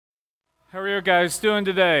How are you guys doing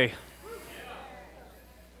today?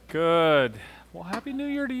 Good. Well, Happy New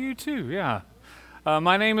Year to you too, yeah.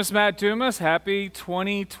 My name is Matt Dumas. Happy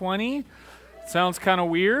 2020. Sounds kind of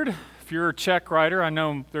weird. If you're a check writer, I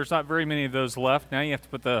know there's not very many of those left. Now you have to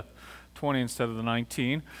put the 20 instead of the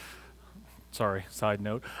 19. Sorry, side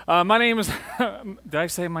note. My name is, did I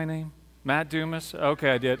say my name? Matt Dumas?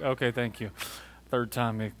 Okay, I did. Okay, thank you. Third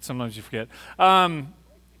time, sometimes you forget.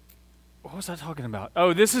 What was I talking about?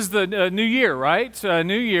 Oh, this is the new year, right?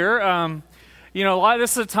 New year.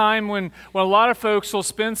 This is a time when a lot of folks will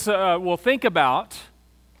think about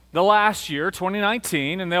the last year,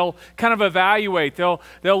 2019, and they'll kind of evaluate. They'll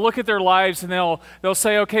look at their lives and they'll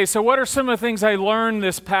say, okay, so what are some of the things I learned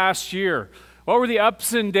this past year? What were the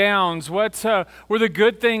ups and downs? What were the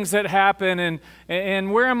good things that happened?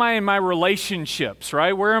 And where am I in my relationships,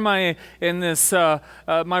 right? Where am I in this,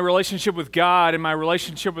 my relationship with God and my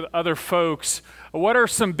relationship with other folks? What are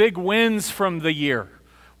some big wins from the year?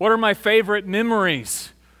 What are my favorite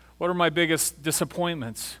memories? What are my biggest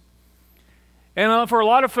disappointments? And for a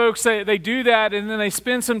lot of folks, they do that, and then they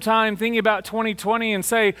spend some time thinking about 2020 and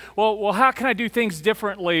say, well, how can I do things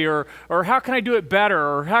differently? Or how can I do it better?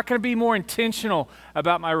 Or how can I be more intentional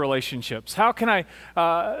about my relationships? How can I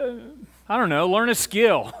learn a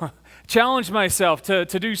skill, challenge myself to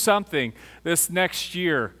do something this next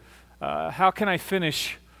year? How can I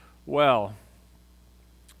finish well?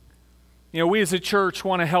 We as a church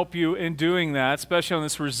want to help you in doing that, especially on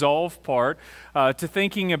this resolve part, to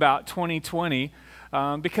thinking about 2020,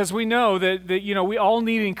 because we know that we all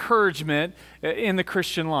need encouragement in the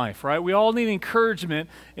Christian life, right? We all need encouragement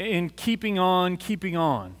in keeping on.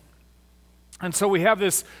 And so we have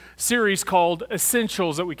this series called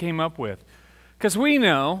Essentials that we came up with, because we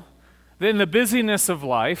know that in the busyness of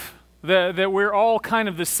life, that we're all kind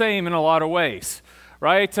of the same in a lot of ways.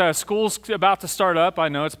 Right? School's about to start up. I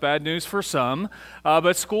know it's bad news for some,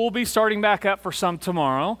 but school will be starting back up for some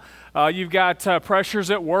tomorrow. You've got pressures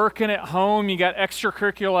at work and at home. You got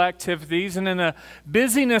extracurricular activities. And in the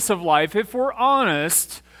busyness of life, if we're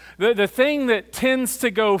honest, the thing that tends to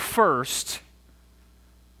go first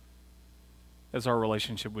is our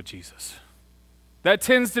relationship with Jesus. That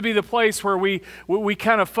tends to be the place where we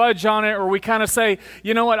kind of fudge on it, or we kind of say,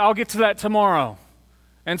 you know what, I'll get to that tomorrow.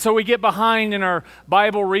 And so we get behind in our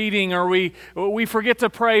Bible reading, or we forget to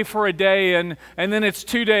pray for a day, and then it's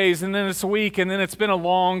 2 days, and then it's a week, and then it's been a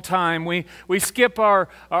long time. We skip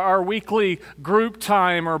our weekly group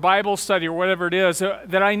time or Bible study or whatever it is,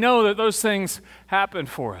 that I know that those things happen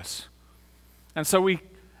for us. And so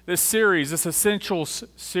this Essentials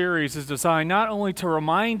series is designed not only to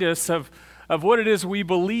remind us of what it is we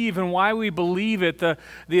believe and why we believe it, the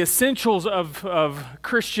essentials of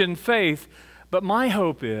Christian faith, but my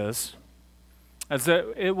hope is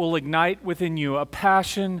that it will ignite within you a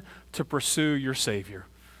passion to pursue your Savior.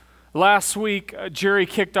 Last week, Jerry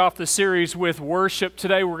kicked off the series with worship.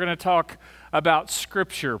 Today, we're going to talk about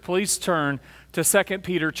Scripture. Please turn to 2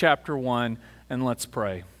 Peter chapter 1, and let's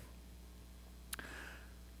pray.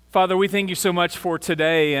 Father, we thank you so much for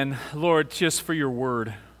today, and Lord, just for your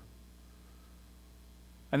word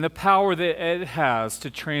and the power that it has to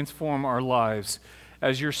transform our lives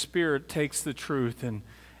as your Spirit takes the truth and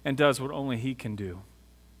does what only He can do.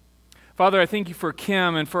 Father, I thank you for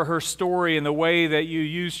Kim and for her story and the way that you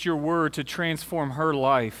used your word to transform her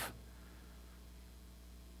life.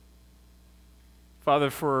 Father,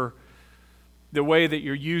 for the way that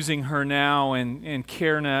you're using her now and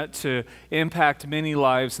CareNet to impact many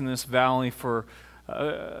lives in this valley, for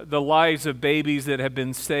the lives of babies that have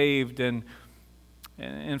been saved, and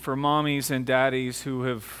for mommies and daddies who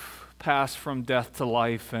have passed from death to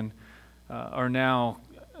life and are now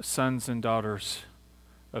sons and daughters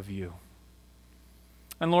of you.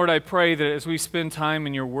 And Lord, I pray that as we spend time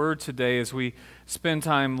in your word today, as we spend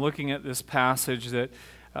time looking at this passage, that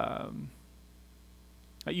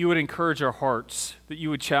you would encourage our hearts, that you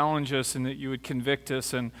would challenge us, and that you would convict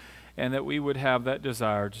us, and that we would have that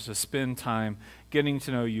desire just to spend time getting to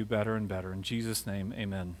know you better and better. In Jesus' name,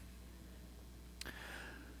 amen.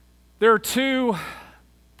 There are two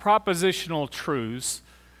propositional truths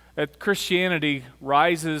that Christianity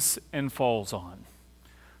rises and falls on.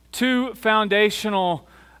 Two foundational,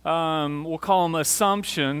 we'll call them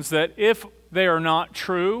assumptions, that if they are not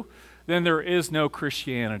true, then there is no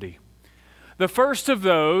Christianity. The first of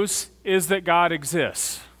those is that God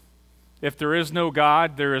exists. If there is no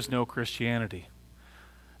God, there is no Christianity.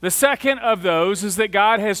 The second of those is that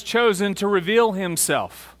God has chosen to reveal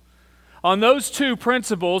Himself. On those two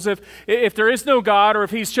principles, if there is no God, or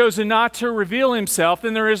if He's chosen not to reveal Himself,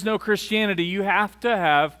 then there is no Christianity. You have to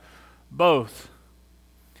have both.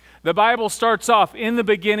 The Bible starts off, in the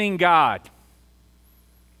beginning, God.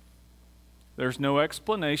 There's no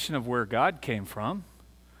explanation of where God came from.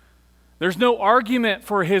 There's no argument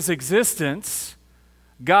for his existence.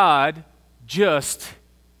 God just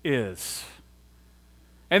is.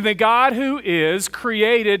 And the God who is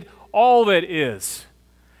created all that is.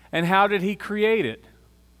 And how did he create it?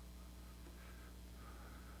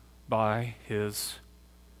 By his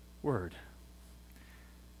word.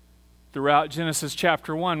 Throughout Genesis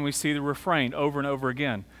chapter 1, we see the refrain over and over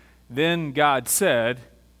again. Then God said,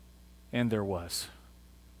 and there was.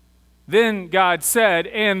 Then God said,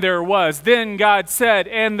 and there was. Then God said,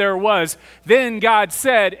 and there was. Then God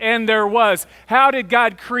said, and there was. How did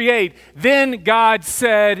God create? Then God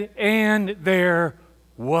said, and there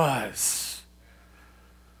was.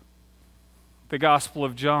 The Gospel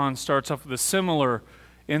of John starts off with a similar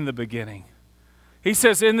in the beginning. He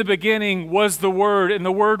says, in the beginning was the Word, and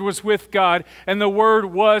the Word was with God, and the Word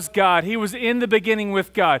was God. He was in the beginning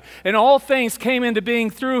with God. And all things came into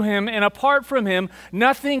being through him, and apart from him,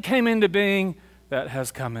 nothing came into being that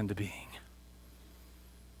has come into being.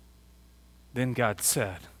 Then God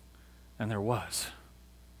said, and there was.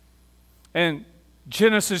 And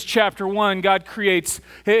Genesis chapter 1, God creates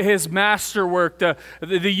his masterwork,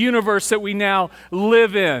 the universe that we now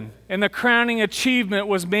live in. And the crowning achievement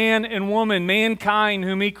was man and woman, mankind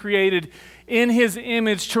whom he created in his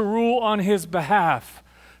image to rule on his behalf,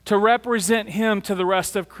 to represent him to the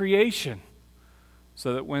rest of creation.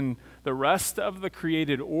 So that when the rest of the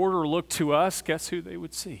created order looked to us, guess who they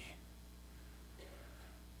would see?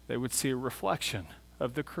 They would see a reflection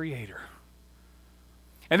of the Creator.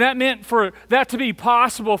 And that meant for that to be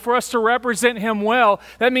possible, for us to represent him well,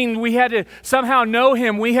 that means we had to somehow know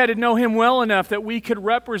him. We had to know him well enough that we could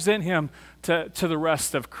represent him to the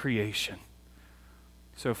rest of creation.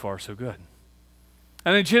 So far, so good.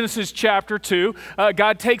 And in Genesis chapter 2,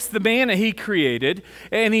 God takes the man that he created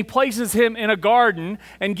and he places him in a garden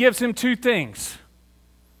and gives him two things: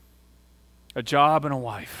 a job and a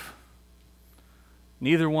wife.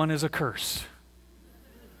 Neither one is a curse.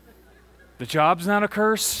 The job's not a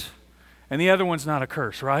curse, and the other one's not a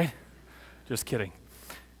curse, right? Just kidding.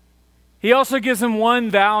 He also gives him one,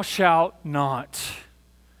 thou shalt not.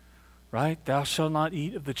 Right? Thou shalt not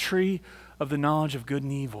eat of the tree of the knowledge of good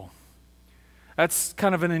and evil. That's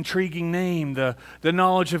kind of an intriguing name, the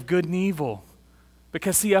knowledge of good and evil.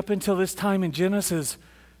 Because see, up until this time in Genesis,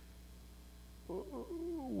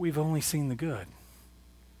 we've only seen the good.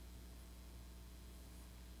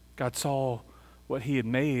 God saw what he had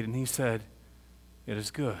made, and he said, it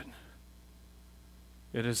is good.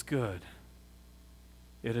 It is good.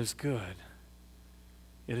 It is good.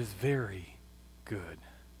 It is very good.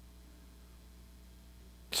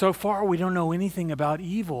 So far, we don't know anything about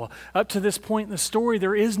evil. Up to this point in the story,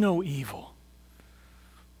 there is no evil.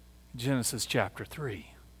 Genesis chapter 3.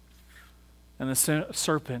 And the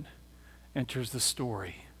serpent enters the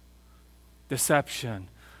story. Deception,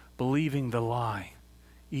 believing the lie,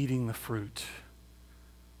 eating the fruit,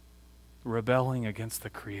 rebelling against the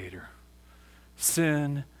Creator.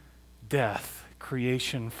 Sin, death,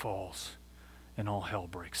 creation falls, and all hell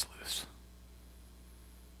breaks loose.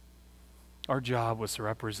 Our job was to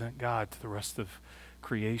represent God to the rest of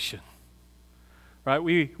creation. Right?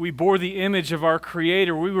 We bore the image of our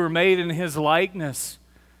Creator. We were made in his likeness,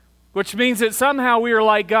 which means that somehow we are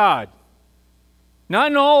like God.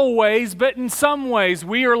 Not in all ways, but in some ways,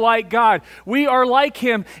 we are like God. We are like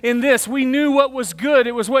him in this. We knew what was good.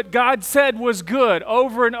 It was what God said was good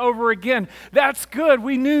over and over again. That's good.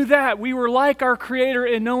 We knew that. We were like our Creator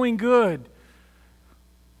in knowing good.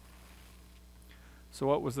 So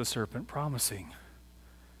what was the serpent promising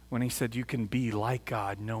when he said you can be like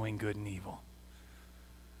God, knowing good and evil?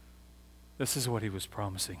 This is what he was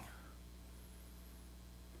promising.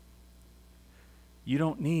 You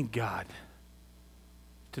don't need God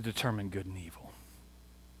to determine good and evil.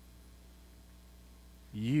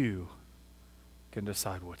 You can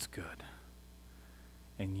decide what's good.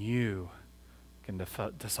 And you can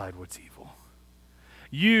decide what's evil.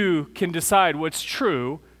 You can decide what's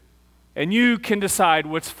true, and you can decide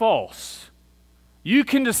what's false. You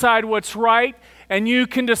can decide what's right, and you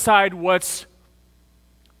can decide what's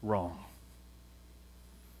wrong.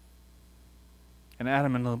 And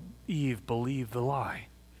Adam and Eve believed the lie.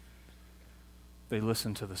 They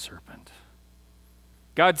listened to the serpent.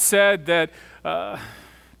 God said that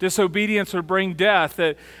disobedience would bring death,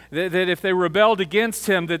 that if they rebelled against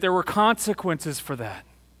him, that there were consequences for that.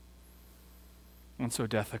 And so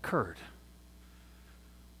death occurred.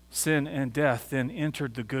 Sin and death then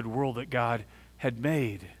entered the good world that God had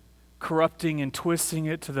made, corrupting and twisting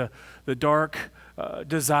it to the dark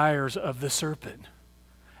desires of the serpent.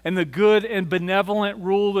 and the good and benevolent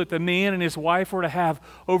rule that the man and his wife were to have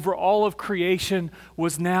over all of creation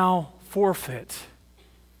was now forfeit.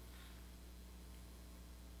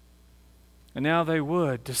 And now they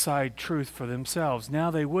would decide truth for themselves.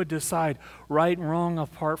 Now they would decide right and wrong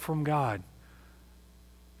apart from God.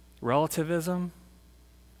 Relativism,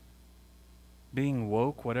 being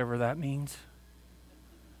woke, whatever that means.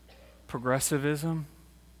 Progressivism,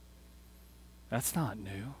 that's not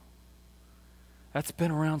new. That's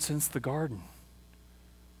been around since the garden.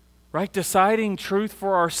 Right? Deciding truth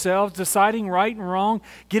for ourselves, deciding right and wrong,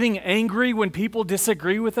 getting angry when people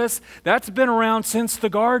disagree with us, that's been around since the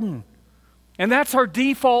garden. And that's our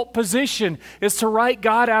default position, is to write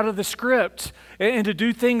God out of the script and to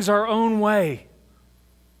do things our own way.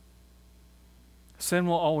 Sin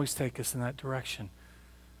will always take us in that direction.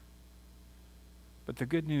 But the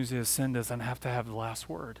good news is sin doesn't have to have the last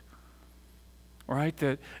word. Right?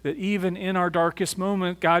 That even in our darkest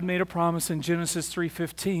moment, God made a promise in Genesis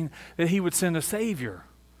 3:15 that He would send a Savior.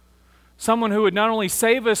 Someone who would not only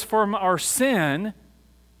save us from our sin,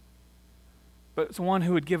 but one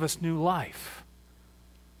who would give us new life.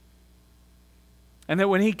 And that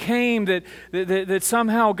when He came, that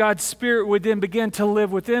somehow God's Spirit would then begin to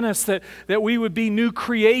live within us, that we would be new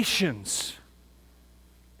creations,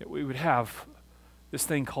 that we would have this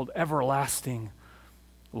thing called everlasting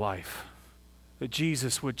life, that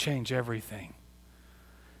Jesus would change everything.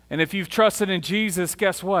 And if you've trusted in Jesus,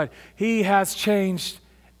 guess what? He has changed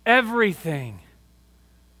everything.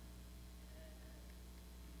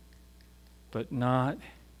 But not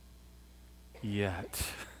yet.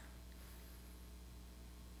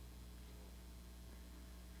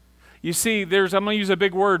 You see, I'm going to use a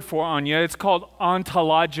big word on you. It's called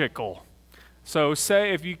ontological. So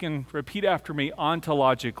say, if you can repeat after me,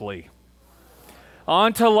 ontologically.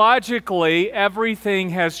 Ontologically,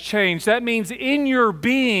 everything has changed. That means in your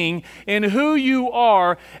being, in who you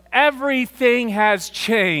are, everything has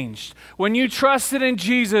changed. When you trusted in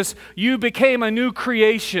Jesus, you became a new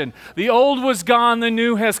creation. The old was gone, the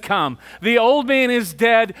new has come. The old man is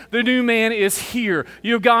dead, the new man is here.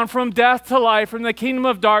 You've gone from death to life, from the kingdom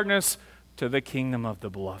of darkness to the kingdom of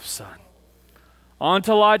the beloved Son.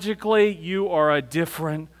 Ontologically, you are a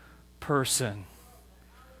different person.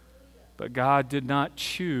 But God did not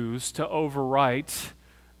choose to overwrite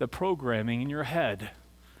the programming in your head.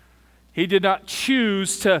 He did not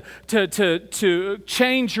choose to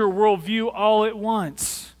change your worldview all at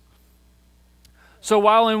once. So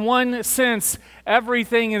while in one sense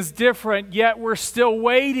everything is different, yet we're still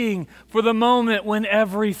waiting for the moment when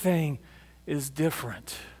everything is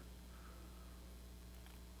different.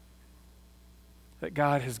 That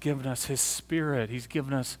God has given us His Spirit. He's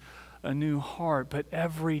given us a new heart, but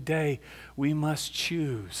every day we must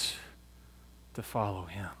choose to follow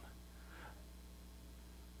Him.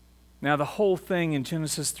 Now, the whole thing in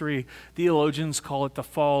Genesis 3, theologians call it the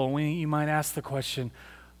fall. And you might ask the question,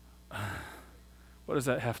 what does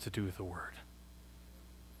that have to do with the Word?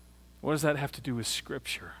 What does that have to do with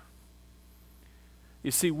Scripture? You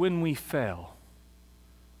see, when we fail,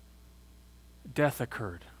 death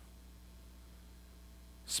occurred.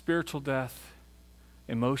 Spiritual death,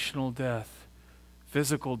 emotional death,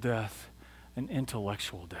 physical death, and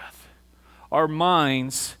intellectual death. Our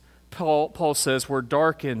minds, Paul says, were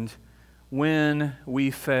darkened when we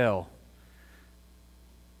fail.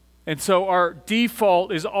 And so our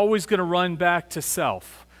default is always going to run back to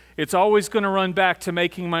self. It's always going to run back to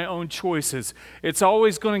making my own choices. It's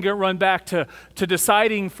always going to run back to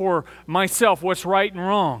deciding for myself what's right and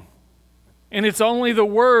wrong. And it's only the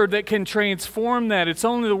Word that can transform that. It's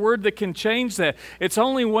only the Word that can change that. It's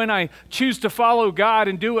only when I choose to follow God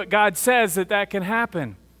and do what God says that can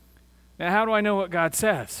happen. Now, how do I know what God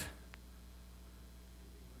says?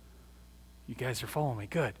 You guys are following me.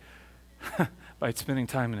 Good. By spending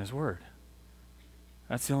time in His Word.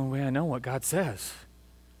 That's the only way I know what God says.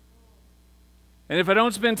 And if I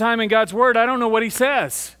don't spend time in God's Word, I don't know what He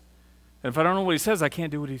says. And if I don't know what He says, I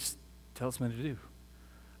can't do what He tells me to do.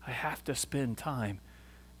 I have to spend time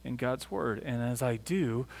in God's Word. And as I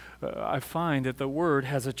do, I find that the Word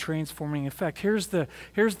has a transforming effect. Here's the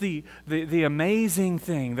amazing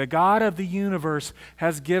thing. The God of the universe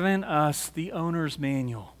has given us the owner's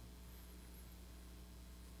manual.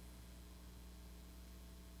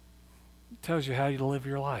 It tells you how you live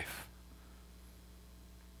your life.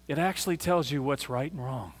 It actually tells you what's right and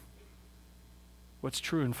wrong, what's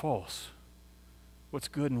true and false, what's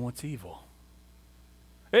good and what's evil.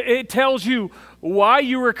 It tells you why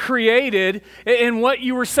you were created and what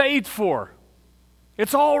you were saved for.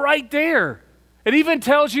 It's all right there. It even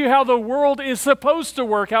tells you how the world is supposed to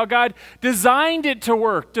work, how God designed it to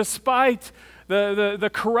work, despite the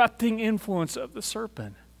corrupting influence of the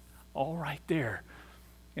serpent. All right there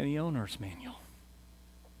in the owner's manual.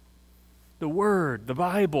 The Word, the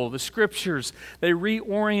Bible, the Scriptures, they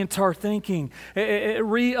reorient our thinking. It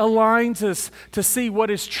realigns us to see what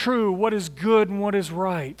is true, what is good, and what is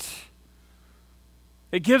right.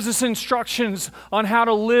 It gives us instructions on how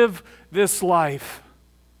to live this life.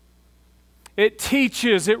 It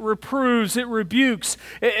teaches, it reproves, it rebukes,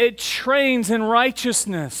 it trains in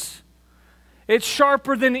righteousness. It's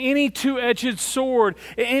sharper than any two-edged sword,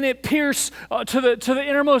 and it pierces to the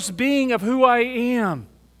innermost being of who I am.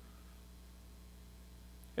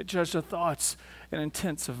 It judges the thoughts and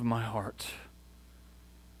intents of my heart.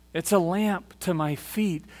 It's a lamp to my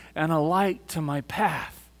feet and a light to my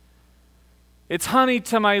path. It's honey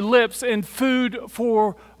to my lips and food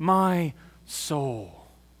for my soul.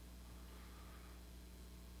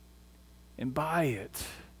 And by it,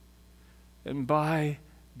 and by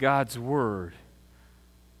God's Word,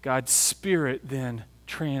 God's Spirit then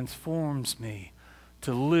transforms me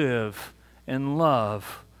to live and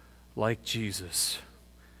love like Jesus.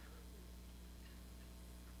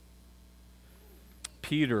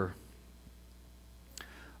 Peter,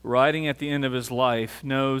 writing at the end of his life,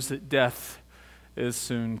 knows that death is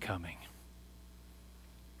soon coming.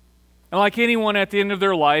 And like anyone at the end of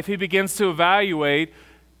their life, he begins to evaluate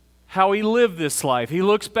how he lived this life. He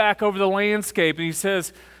looks back over the landscape and he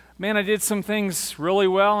says, man, I did some things really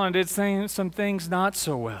well and I did some things not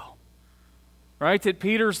so well. Right? That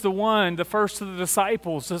Peter's the one, the first of the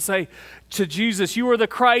disciples, to say to Jesus, you are the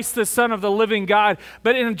Christ, the Son of the living God.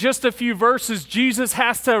 But in just a few verses, Jesus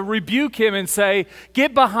has to rebuke him and say,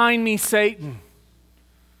 get behind me, Satan.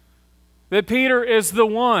 That Peter is the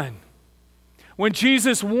one. When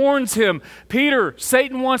Jesus warns him, Peter,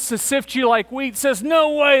 Satan wants to sift you like wheat, says,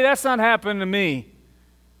 no way, that's not happening to me.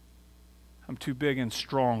 I'm too big and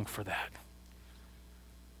strong for that.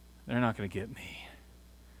 They're not going to get me.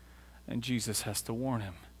 And Jesus has to warn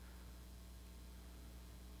him.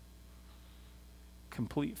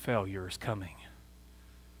 Complete failure is coming.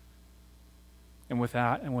 And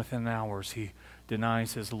within hours, he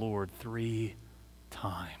denies his Lord 3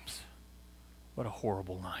 times. What a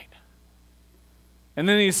horrible night. And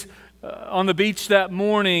then he's on the beach that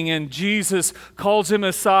morning, and Jesus calls him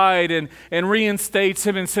aside and reinstates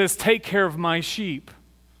him and says, take care of my sheep.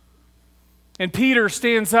 And Peter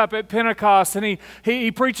stands up at Pentecost and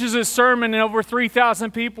he preaches his sermon and over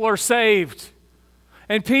 3,000 people are saved.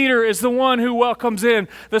 And Peter is the one who welcomes in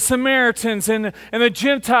the Samaritans and the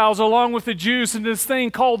Gentiles along with the Jews in this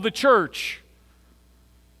thing called the church.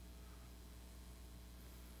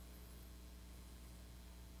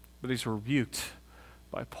 But he's rebuked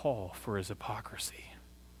by Paul for his hypocrisy.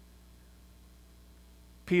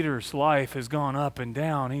 Peter's life has gone up and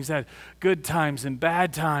down. He's had good times and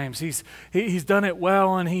bad times. He's done it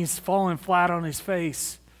well and he's fallen flat on his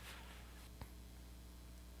face.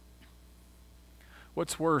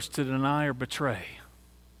 What's worse, to deny or betray?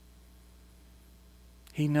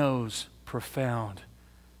 He knows profound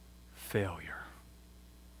failure.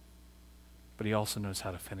 But he also knows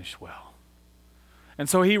how to finish well. And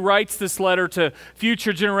so he writes this letter to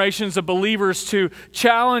future generations of believers to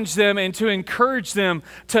challenge them and to encourage them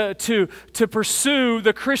to pursue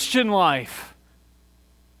the Christian life.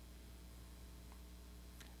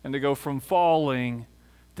 And to go from falling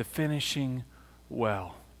to finishing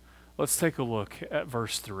well. Let's take a look at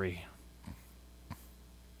verse 3.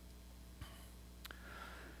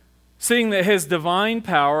 Seeing that his divine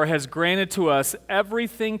power has granted to us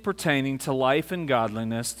everything pertaining to life and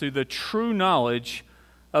godliness through the true knowledge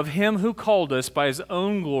of him who called us by his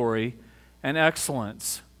own glory and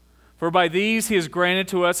excellence. For by these he has granted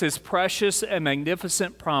to us his precious and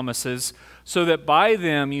magnificent promises, so that by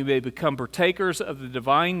them you may become partakers of the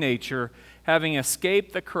divine nature, having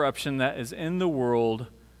escaped the corruption that is in the world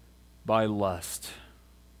by lust.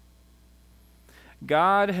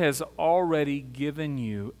 God has already given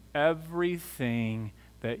you everything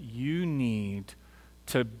that you need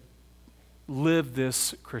to live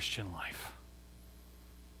this Christian life.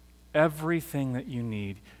 Everything that you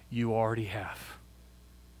need, you already have.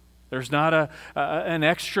 There's not an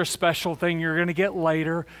extra special thing you're going to get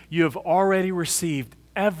later. You have already received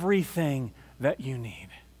everything that you need.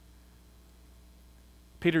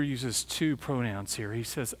 Peter uses 2 pronouns here. He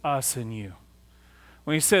says us and you.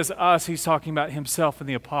 When he says us, he's talking about himself and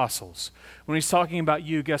the apostles. When he's talking about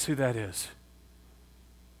you, guess who that is?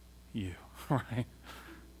 You, right?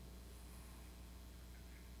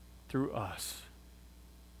 Through us.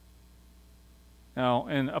 Now,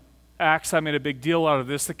 in Acts, I made a big deal out of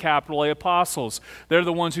this, the capital A apostles. They're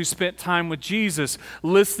the ones who spent time with Jesus,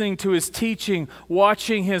 listening to his teaching,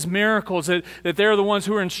 watching his miracles, that they're the ones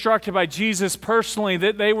who were instructed by Jesus personally,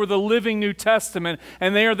 that they were the living New Testament,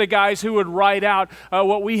 and they are the guys who would write out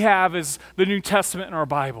what we have as the New Testament in our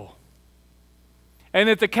Bible. And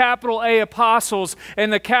that the capital A apostles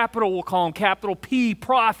and the capital, we'll call them capital P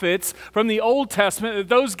prophets from the Old Testament, that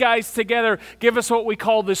those guys together give us what we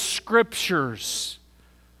call the Scriptures.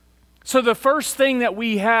 So the first thing that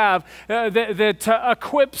we have that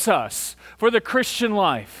equips us for the Christian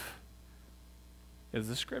life is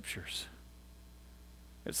the Scriptures.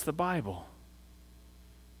 It's the Bible.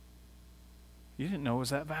 You didn't know it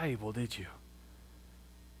was that valuable, did you?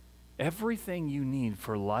 Everything you need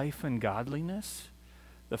for life and godliness,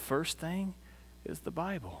 the first thing is the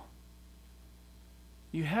Bible.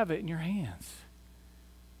 You have it in your hands,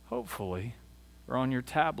 hopefully, or on your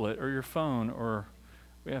tablet or your phone, or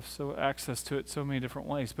we have access to it so many different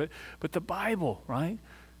ways. But the Bible, right?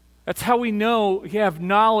 That's how we know you have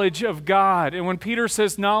knowledge of God. And when Peter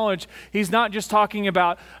says knowledge, he's not just talking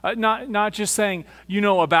about, not just saying you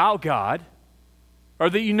know about God or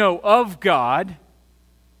that you know of God.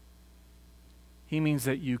 He means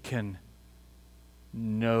that you can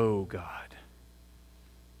know God.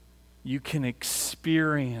 You can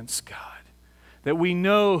experience God. That we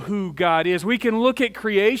know who God is. We can look at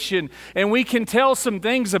creation and we can tell some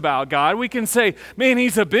things about God. We can say, man,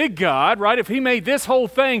 he's a big God, right? If he made this whole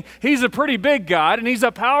thing, he's a pretty big God, and he's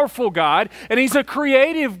a powerful God, and he's a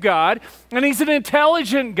creative God, and he's an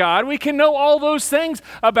intelligent God. We can know all those things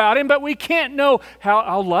about him, but we can't know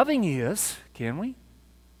how loving he is, can we?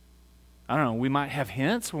 I don't know, we might have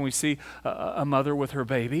hints when we see a mother with her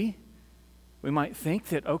baby. We might think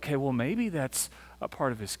that, okay, well, maybe that's a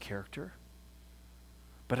part of his character.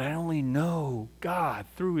 But I only know God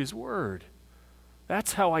through his word.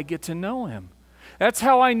 That's how I get to know him. That's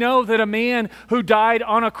how I know that a man who died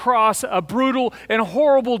on a cross, a brutal and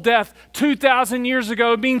horrible death 2,000 years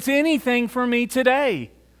ago, means anything for me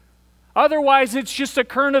today. Otherwise, it's just a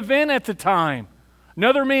current event at the time.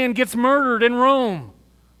 Another man gets murdered in Rome.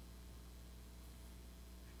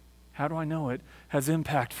 How do I know it has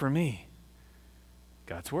impact for me?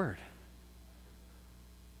 God's word.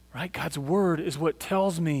 Right? God's word is what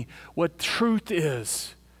tells me what truth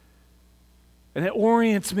is. And it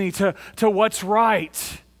orients me to what's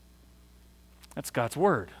right. That's God's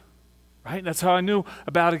word. Right? That's how I knew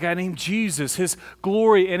about a guy named Jesus. His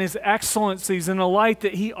glory and his excellencies and the light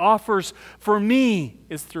that he offers for me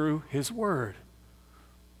is through his word.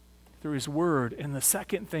 Through his word. And the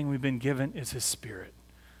second thing we've been given is his Spirit.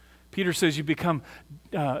 Peter says you become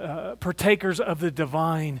partakers of the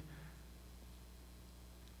divine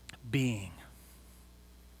being.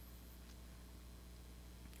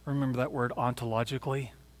 Remember that word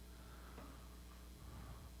ontologically?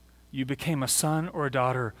 You became a son or a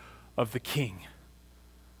daughter of the King.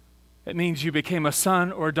 It means you became a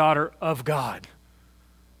son or a daughter of God.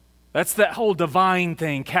 That's that whole divine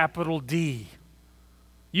thing, capital D.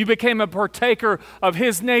 You became a partaker of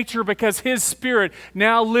his nature because his Spirit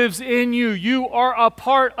now lives in you. You are a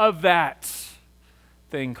part of that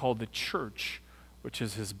thing called the church, which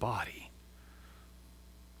is his body.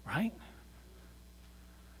 Right?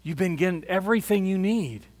 You've been given everything you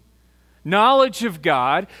need. Knowledge of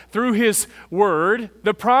God through his word,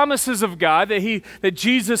 the promises of God that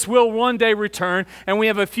Jesus will one day return, and we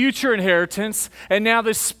have a future inheritance, and now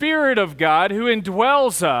the Spirit of God who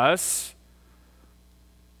indwells us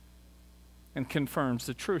and confirms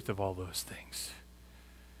the truth of all those things.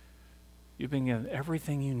 You've been given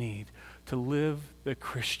everything you need to live the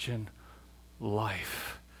Christian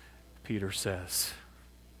life, Peter says.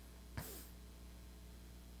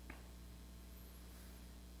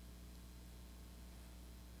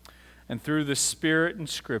 And through the Spirit and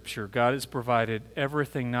Scripture, God has provided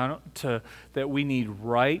everything that we need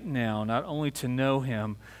right now, not only to know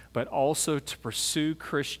him, but also to pursue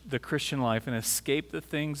the Christian life and escape the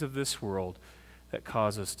things of this world that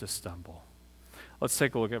cause us to stumble. Let's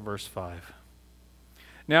take a look at verse 5.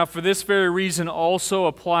 Now, for this very reason, also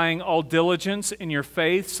applying all diligence, in your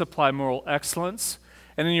faith supply moral excellence,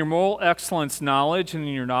 and in your moral excellence knowledge, and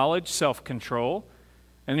in your knowledge self-control,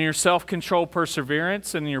 and in your self-control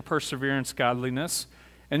perseverance, and in your perseverance godliness,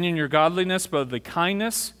 and in your godliness brotherly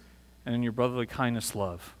kindness, and in your brotherly kindness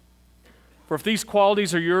love. For if these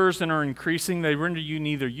qualities are yours and are increasing, they render you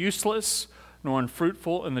neither useless nor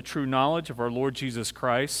unfruitful in the true knowledge of our Lord Jesus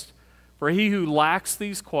Christ. For he who lacks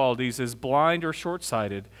these qualities is blind or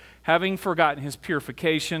short-sighted, having forgotten his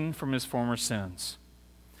purification from his former sins.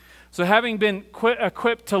 So having been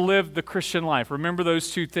equipped to live the Christian life, remember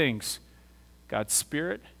those two things, God's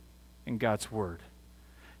Spirit in God's Word.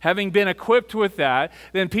 Having been equipped with that,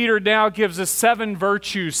 then Peter now gives us 7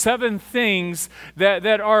 virtues, 7 things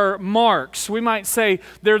that are marks. We might say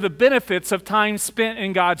they're the benefits of time spent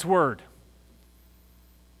in God's Word.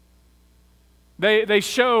 They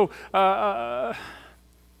show the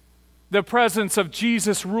presence of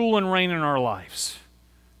Jesus' rule and reign in our lives.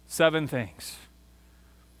 7 things.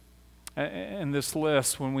 And this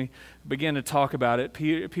list, when we begin to talk about it,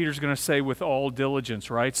 Peter's going to say with all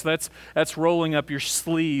diligence, right? So that's rolling up your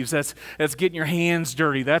sleeves. That's getting your hands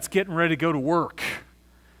dirty. That's getting ready to go to work.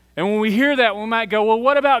 And when we hear that, we might go, well,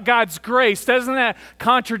 what about God's grace? Doesn't that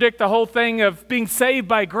contradict the whole thing of being saved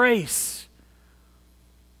by grace?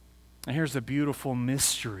 And here's the beautiful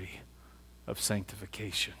mystery of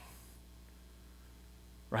sanctification.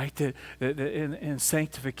 Right? That in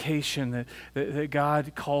sanctification, that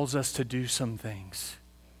God calls us to do some things.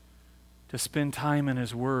 To spend time in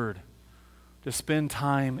His Word. To spend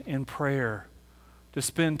time in prayer. To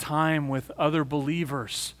spend time with other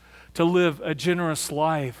believers. To live a generous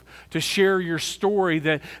life. To share your story.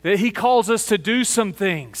 That He calls us to do some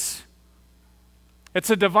things. It's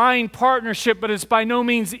a divine partnership, but it's by no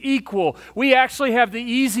means equal. We actually have the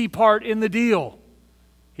easy part in the deal.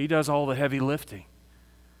 He does all the heavy lifting.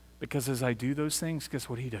 Because as I do those things, guess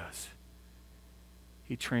what He does?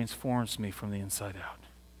 He transforms me from the inside out.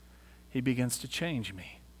 He begins to change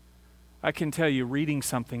me. I can tell you, reading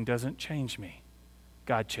something doesn't change me.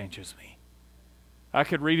 God changes me. I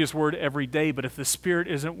could read His Word every day, but if the Spirit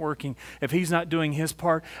isn't working, if He's not doing His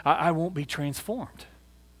part, I won't be transformed.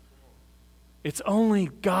 It's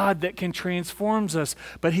only God that can transform us,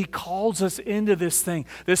 but He calls us into this thing,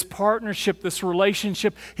 this partnership, this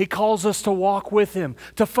relationship. He calls us to walk with Him,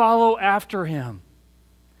 to follow after Him.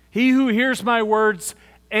 He who hears my words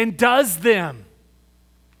and does them.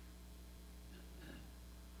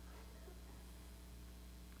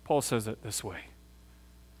 Paul says it this way.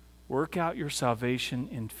 Work out your salvation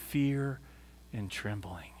in fear and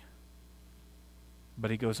trembling.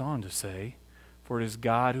 But he goes on to say, for it is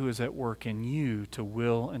God who is at work in you to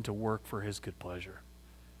will and to work for His good pleasure.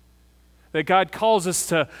 That God calls us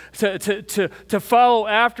to follow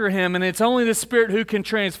after Him, and it's only the Spirit who can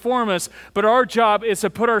transform us, but our job is to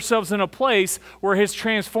put ourselves in a place where His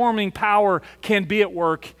transforming power can be at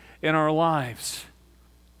work in our lives.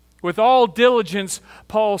 With all diligence,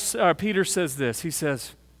 Peter says this. He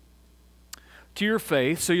says, to your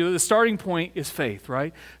faith, so the starting point is faith,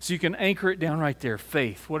 right? So you can anchor it down right there,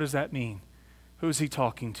 faith. What does that mean? Who is he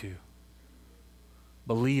talking to?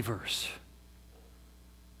 Believers.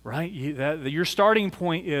 Right? Your starting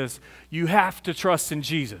point is you have to trust in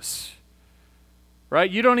Jesus. Right?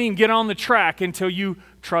 You don't even get on the track until you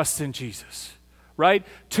trust in Jesus. Right?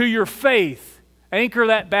 To your faith. Anchor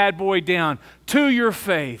that bad boy down. To your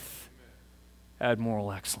faith. Add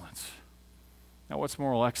moral excellence. Now what's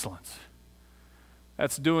moral excellence?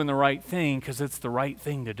 That's doing the right thing because it's the right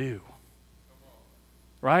thing to do.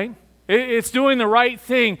 Right? It's doing the right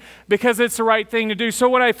thing because it's the right thing to do. So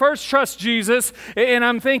when I first trust Jesus and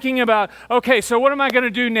I'm thinking about, okay, so what am I going to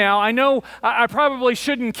do now? I know I probably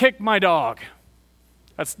shouldn't kick my dog.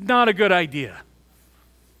 That's not a good idea.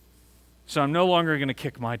 So I'm no longer going to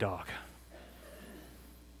kick my dog.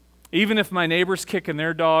 Even if my neighbor's kicking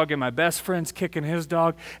their dog and my best friend's kicking his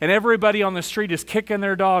dog and everybody on the street is kicking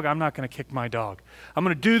their dog, I'm not going to kick my dog. I'm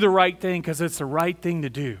going to do the right thing because it's the right thing to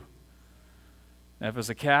do. Now, if it's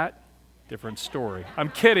a cat, different story. I'm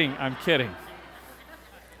kidding.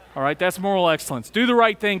 All right, that's moral excellence. Do the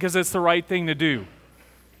right thing because it's the right thing to do.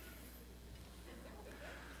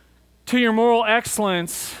 To your moral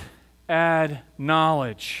excellence, add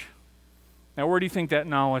knowledge. Now, where do you think that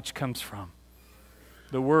knowledge comes from?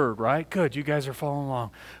 The Word, right? Good, you guys are following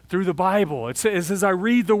along. Through the Bible. It says as I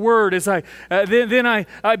read the Word, then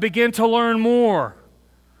I begin to learn more.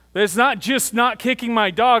 It's not just not kicking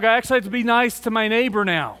my dog. I actually have to be nice to my neighbor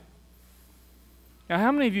now. Now,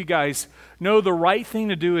 how many of you guys know the right thing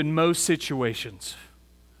to do in most situations?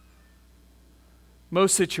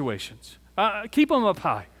 Most situations. Keep them up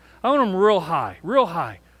high. I want them real high, real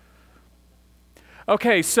high.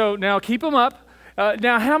 Okay, so now keep them up.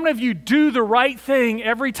 Now, how many of you do the right thing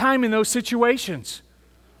every time in those situations?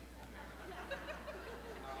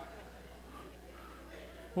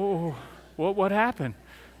 Oh, what happened?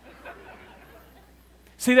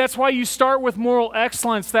 See, that's why you start with moral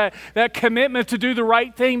excellence, that commitment to do the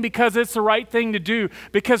right thing because it's the right thing to do.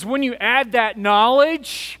 Because when you add that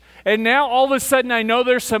knowledge, and now all of a sudden I know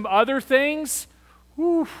there's some other things,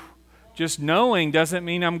 just knowing doesn't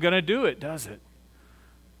mean I'm going to do it, does it?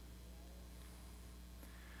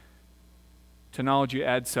 To knowledge you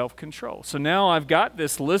add self-control. So now I've got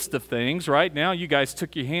this list of things, right? Now you guys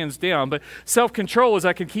took your hands down, but self-control is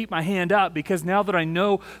I can keep my hand up because now that I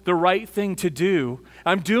know the right thing to do,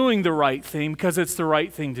 I'm doing the right thing because it's the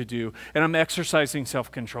right thing to do, and I'm exercising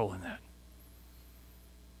self-control in that.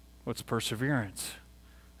 What's perseverance?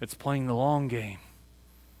 It's playing the long game,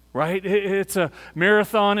 right? It's a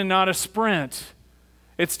marathon and not a sprint.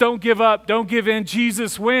 It's don't give up, don't give in,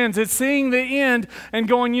 Jesus wins. It's seeing the end and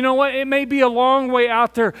going, you know what, it may be a long way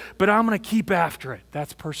out there, but I'm going to keep after it.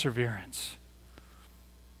 That's perseverance.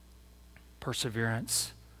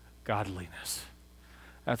 Perseverance, godliness.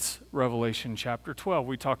 That's Revelation chapter 12.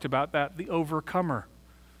 We talked about that, the overcomer.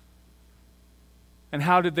 And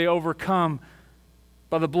how did they overcome?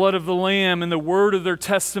 By the blood of the Lamb and the word of their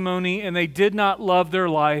testimony, and they did not love their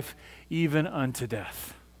life even unto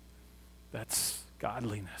death. That's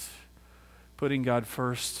godliness. Putting God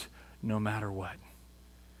first no matter what.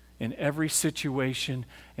 In every situation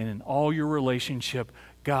and in all your relationship,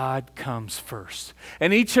 God comes first.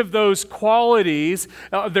 And each of those qualities,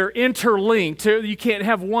 they're interlinked. You can't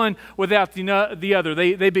have one without the other.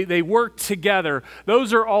 They work together.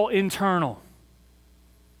 Those are all internal.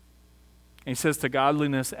 And he says to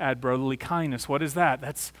godliness, add brotherly kindness. What is that?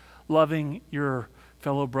 That's loving your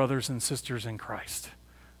fellow brothers and sisters in Christ,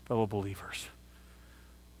 fellow believers.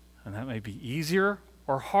 And that may be easier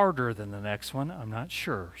or harder than the next one. I'm not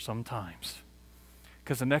sure sometimes.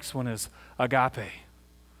 Because the next one is agape.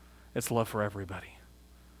 It's love for everybody.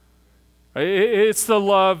 It's the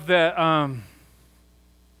love that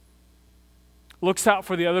looks out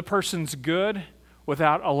for the other person's good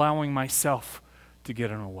without allowing myself to get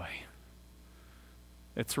in the way.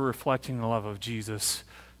 It's reflecting the love of Jesus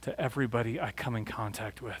to everybody I come in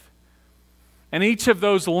contact with. And each of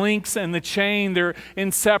those links in the chain, they're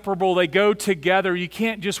inseparable. They go together. You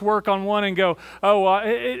can't just work on one and go, oh,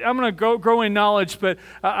 I'm going to grow in knowledge, but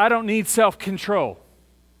I don't need self-control.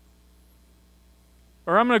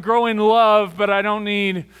 Or I'm going to grow in love, but I don't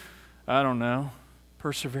need,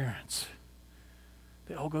 perseverance.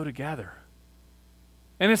 They all go together.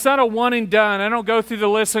 And it's not a one and done. I don't go through the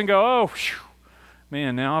list and go, oh, whew,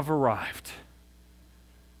 man, now I've arrived.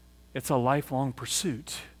 It's a lifelong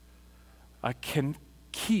pursuit. I can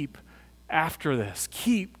keep after this.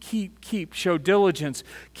 Keep. Show diligence.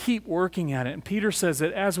 Keep working at it. And Peter says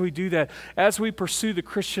that as we do that, as we pursue the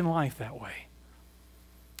Christian life that way,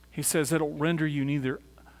 he says it'll render you neither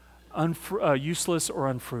useless or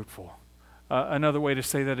unfruitful. Another way to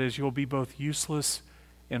say that is you'll be both useless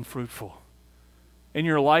and fruitful. In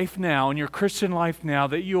your life now, in your Christian life now,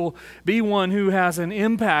 that you'll be one who has an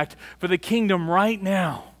impact for the kingdom right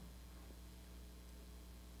now.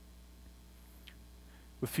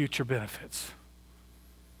 With future benefits.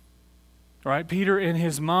 All right, Peter in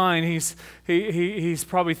his mind, he's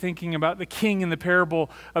probably thinking about the king in the parable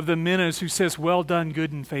of the minas who says, well done,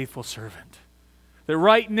 good and faithful servant. That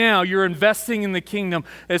right now you're investing in the kingdom.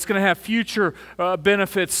 It's going to have future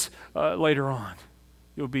benefits later on.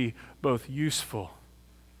 You'll be both useful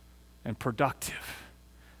and productive,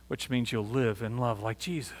 which means you'll live and love like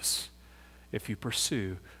Jesus if you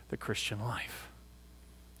pursue the Christian life.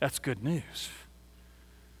 That's good news.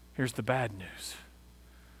 Here's the bad news.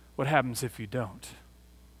 What happens if you don't?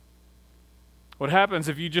 What happens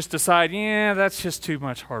if you just decide, yeah, that's just too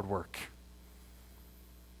much hard work?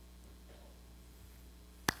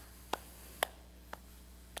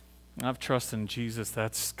 I've trusted in Jesus,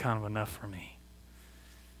 that's kind of enough for me.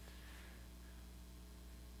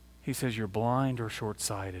 He says you're blind or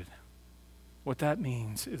short-sighted. What that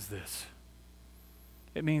means is this.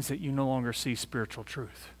 It means that you no longer see spiritual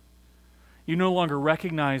truth. You no longer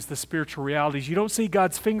recognize the spiritual realities. You don't see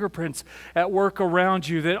God's fingerprints at work around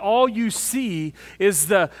you. That all you see is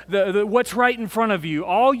the what's right in front of you.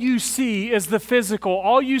 All you see is the physical.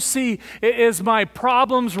 All you see is my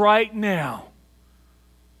problems right now.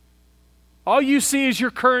 All you see is your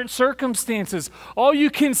current circumstances. All you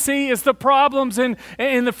can see is the problems and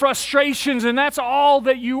the frustrations, and that's all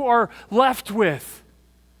that you are left with.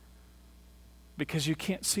 Because you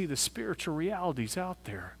can't see the spiritual realities out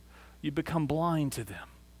there. You become blind to them.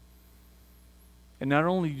 And not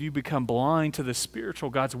only do you become blind to the spiritual,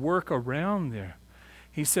 God's work around there,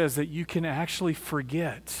 he says that you can actually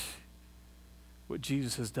forget what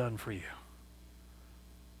Jesus has done for you.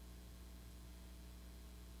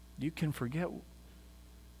 You can forget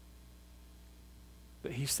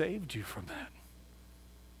that he saved you from that.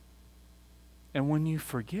 And when you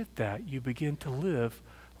forget that, you begin to live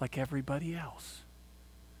like everybody else.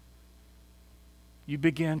 You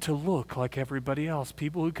begin to look like everybody else.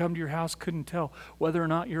 People who come to your house couldn't tell whether or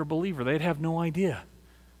not you're a believer. They'd have no idea.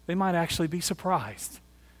 They might actually be surprised.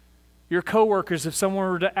 Your coworkers, if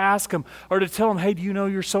someone were to ask them or to tell them, hey, do you know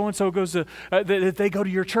your so-and-so goes to, that they go to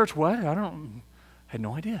your church? What? I had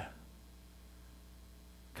no idea.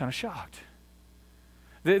 Kind of shocked.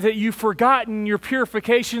 That you've forgotten your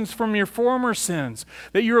purifications from your former sins.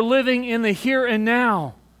 That you're living in the here and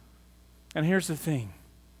now. And here's the thing.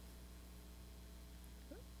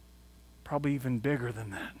 Probably even bigger than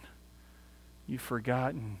that. You've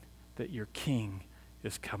forgotten that your King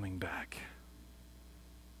is coming back.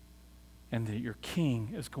 And that your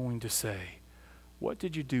King is going to say, what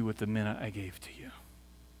did you do with the minute I gave to you?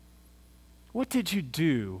 What did you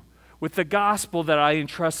do with the gospel that I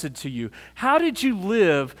entrusted to you? How did you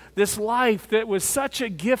live this life that was such a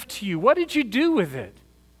gift to you? What did you do with it?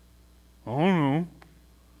 I don't know.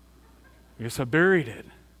 I guess I buried it.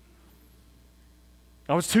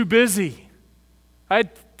 I was too busy. I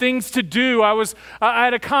had things to do. I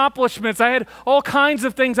had accomplishments. I had all kinds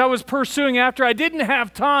of things I was pursuing after. I didn't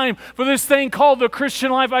have time for this thing called the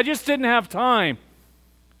Christian life. I just didn't have time.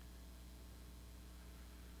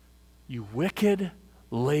 You wicked,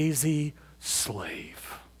 lazy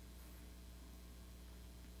slave.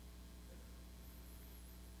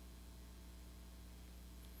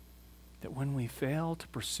 That when we fail to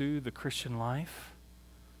pursue the Christian life,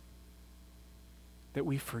 that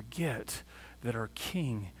we forget that our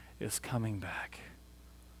King is coming back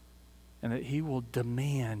and that He will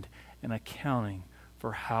demand an accounting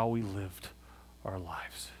for how we lived our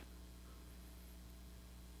lives.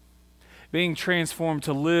 Being transformed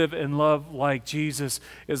to live and love like Jesus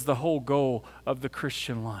is the whole goal of the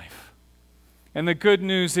Christian life. And the good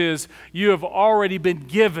news is you have already been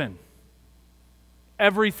given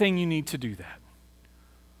everything you need to do that.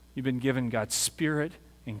 You've been given God's Spirit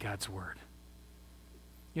and God's Word.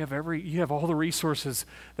 You have all the resources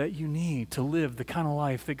that you need to live the kind of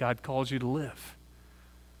life that God calls you to live.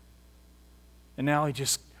 And now He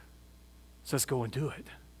just says, go and do it.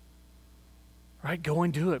 Right? Go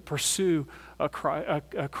and do it. Pursue a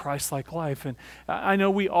Christ-like life. And I know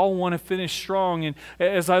we all want to finish strong. And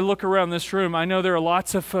as I look around this room, I know there are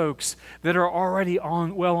lots of folks that are already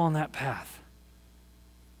well on that path.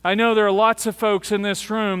 I know there are lots of folks in this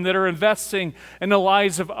room that are investing in the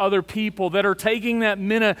lives of other people, that are taking that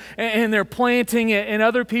minute and they're planting it in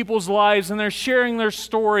other people's lives, and they're sharing their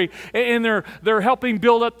story, and they're helping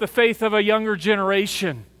build up the faith of a younger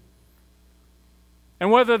generation. And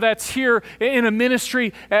whether that's here in a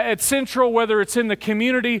ministry at Central, whether it's in the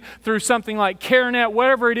community through something like CareNet,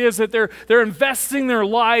 whatever it is, that they're investing their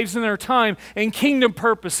lives and their time in kingdom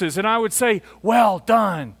purposes. And I would say, well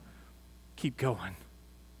done. Keep going.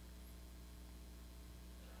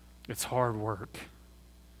 It's hard work,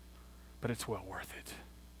 but it's well worth it.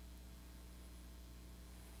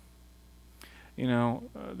 You know,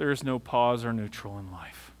 there is no pause or neutral in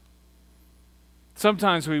life.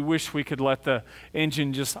 Sometimes we wish we could let the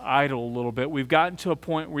engine just idle a little bit. We've gotten to a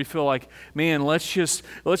point where we feel like, man, let's just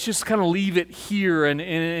kind of leave it here and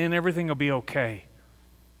everything will be okay.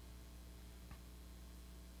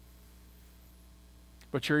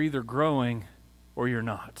 But you're either growing or you're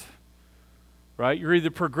not. Right? You're either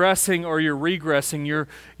progressing or you're regressing. You're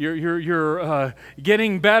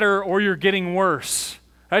getting better or you're getting worse.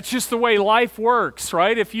 That's just the way life works,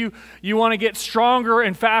 right? If you want to get stronger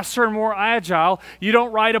and faster and more agile, you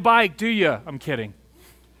don't ride a bike, do you? I'm kidding.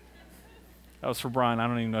 That was for Brian. I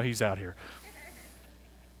don't even know he's out here.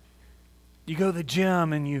 You go to the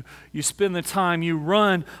gym and you spend the time, you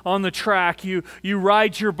run on the track, you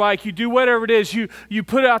ride your bike, you do whatever it is, you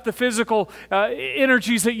put out the physical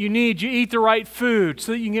energies that you need, you eat the right food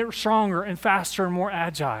so that you can get stronger and faster and more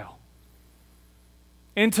agile.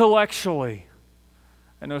 Intellectually,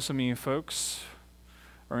 I know some of you folks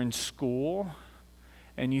are in school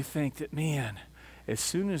and you think that, man, as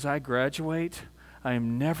soon as I graduate, I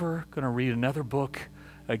am never going to read another book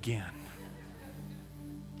again.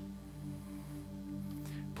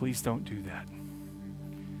 Please don't do that.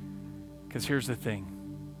 Because here's the thing.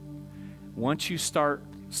 Once you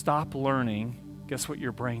stop learning, guess what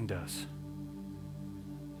your brain does?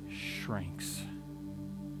 Shrinks.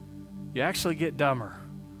 You actually get dumber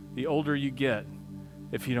the older you get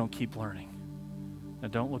if you don't keep learning. Now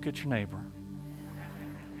don't look at your neighbor.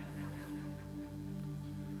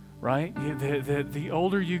 Right? The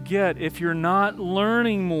older you get, if you're not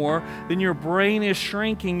learning more, then your brain is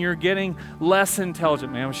shrinking. You're getting less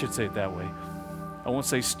intelligent. Man, I should say it that way. I won't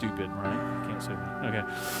say stupid, right? I can't say that.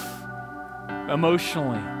 Okay.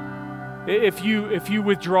 Emotionally. If you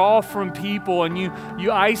withdraw from people and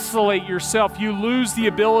you isolate yourself, you lose the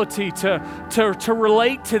ability to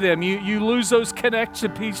relate to them. You lose those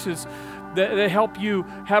connection pieces that help you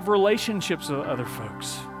have relationships with other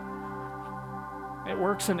folks. It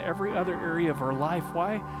works in every other area of our life.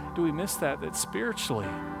 Why do we miss that? That spiritually,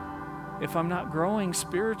 if I'm not growing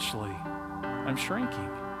spiritually, I'm shrinking.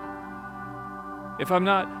 If I'm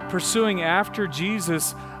not pursuing after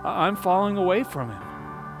Jesus, I'm falling away from him.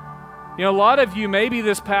 You know, a lot of you maybe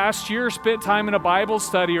this past year spent time in a Bible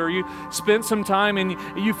study, or you spent some time and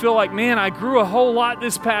you feel like, man, I grew a whole lot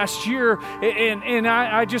this past year, and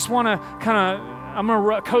I just want to I'm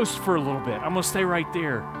going to coast for a little bit. I'm going to stay right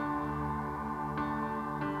there.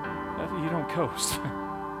 You don't coast.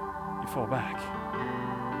 You fall back.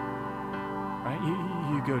 Right?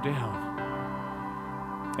 You go down.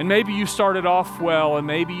 And maybe you started off well, and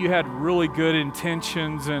maybe you had really good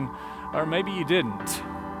intentions, or maybe you didn't.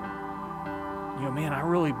 You know, man, I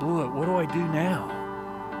really blew it. What do I do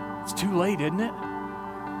now? It's too late, isn't it?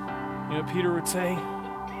 You know what Peter would say?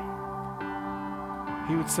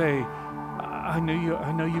 He would say, I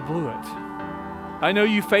know you blew it. I know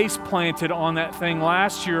you face planted on that thing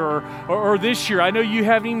last year or this year. I know you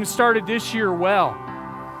haven't even started this year well.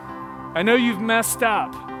 I know you've messed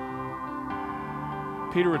up.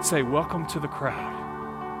 Peter would say, welcome to the crowd.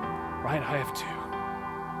 Right? I have too.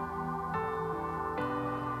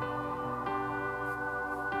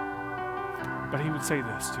 But he would say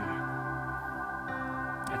this to you.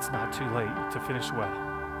 It's not too late to finish well.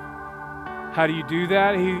 How do you do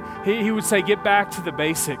that? He would say, get back to the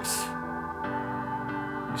basics.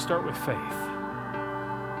 You start with faith,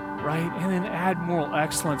 right? And then add moral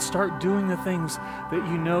excellence. Start doing the things that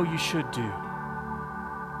you know you should do.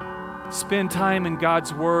 Spend time in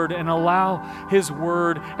God's Word and allow His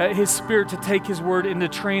Word, His Spirit to take His Word and to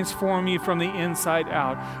transform you from the inside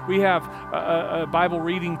out. We have a Bible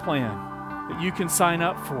reading plan that you can sign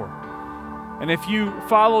up for. And if you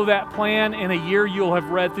follow that plan, in a year you'll have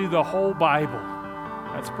read through the whole Bible.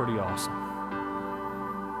 That's pretty awesome.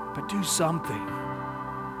 But do something.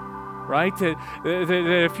 Right? That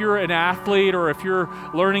if you're an athlete, or if you're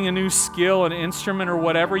learning a new skill, an instrument or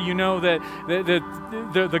whatever, you know that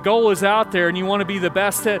the goal is out there and you want to be the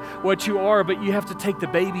best at what you are, but you have to take the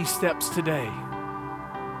baby steps today.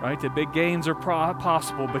 Right? The big gains are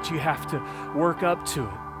possible, but you have to work up to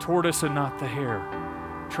it. Tortoise and not the hare.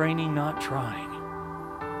 Training, not trying.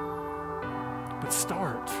 But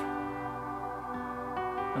start.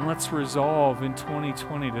 And let's resolve in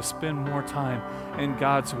 2020 to spend more time in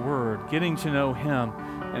God's Word, getting to know Him,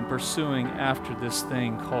 and pursuing after this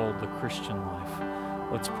thing called the Christian life.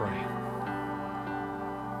 Let's pray.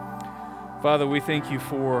 Father, we thank you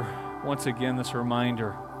for, once again, this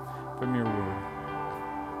reminder from your Word.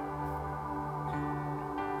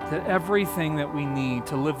 That everything that we need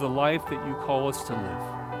to live the life that you call us to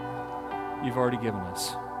live, you've already given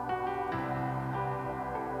us.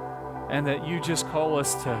 And that you just call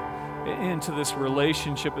us into this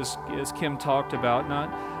relationship, as Kim talked about,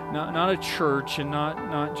 not a church and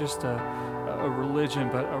not just a religion,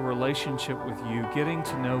 but a relationship with you, getting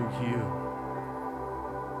to know you,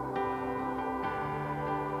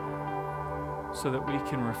 so that we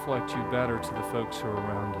can reflect you better to the folks who are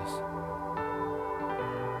around us.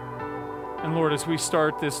 And Lord, as we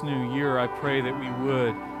start this new year, I pray that we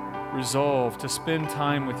would resolve to spend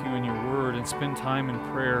time with you in your word, and spend time in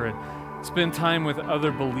prayer, and spend time with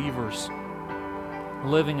other believers,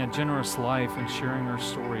 living a generous life and sharing our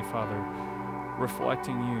story, Father,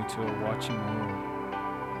 reflecting you to a watching world.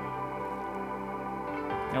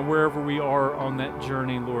 And wherever we are on that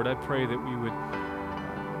journey, Lord, I pray that we would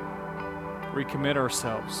recommit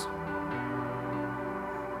ourselves.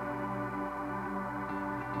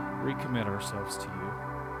 Recommit ourselves to you.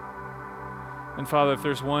 And Father, if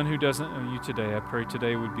there's one who doesn't know you today, I pray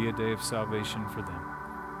today would be a day of salvation for them.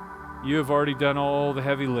 You have already done all the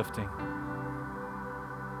heavy lifting.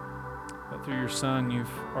 But through your Son,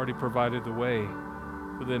 you've already provided the way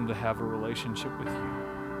for them to have a relationship with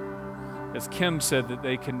you. As Kim said, that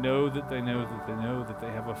they can know that they know that they know that they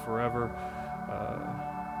have a forever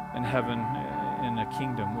in heaven, in a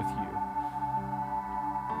kingdom with you.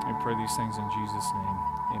 I pray these things in Jesus' name.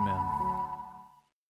 Amen.